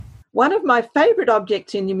One of my favourite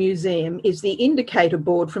objects in the museum is the indicator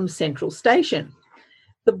board from Central Station.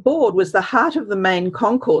 The board was the heart of the main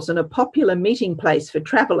concourse and a popular meeting place for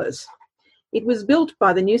travellers. It was built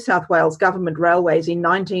by the New South Wales Government Railways in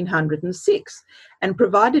 1906 and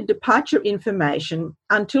provided departure information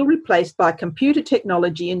until replaced by computer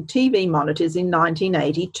technology and TV monitors in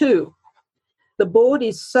 1982. The board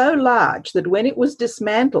is so large that when it was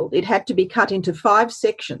dismantled, it had to be cut into 5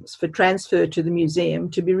 sections for transfer to the museum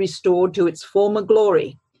to be restored to its former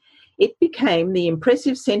glory. It became the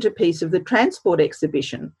impressive centrepiece of the transport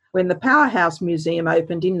exhibition when the Powerhouse Museum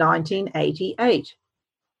opened in 1988.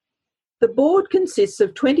 The board consists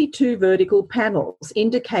of 22 vertical panels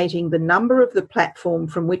indicating the number of the platform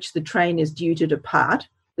from which the train is due to depart,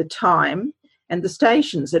 the time, and the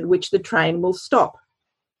stations at which the train will stop.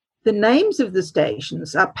 The names of the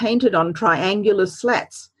stations are painted on triangular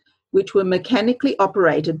slats, which were mechanically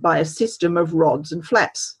operated by a system of rods and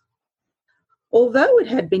flaps. Although it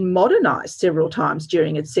had been modernised several times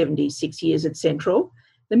during its 76 years at Central,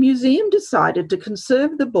 the museum decided to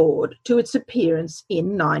conserve the board to its appearance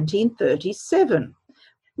in 1937,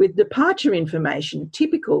 with departure information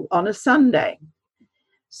typical on a Sunday.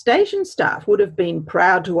 Station staff would have been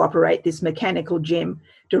proud to operate this mechanical gem,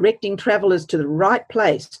 directing travellers to the right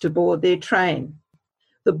place to board their train.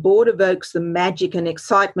 The board evokes the magic and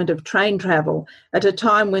excitement of train travel at a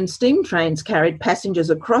time when steam trains carried passengers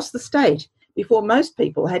across the state before most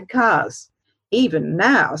people had cars. Even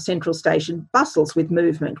now, Central Station bustles with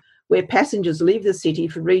movement, where passengers leave the city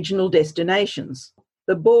for regional destinations.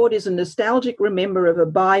 The board is a nostalgic remember of a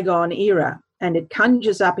bygone era, and it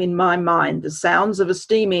conjures up in my mind the sounds of a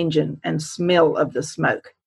steam engine and smell of the smoke.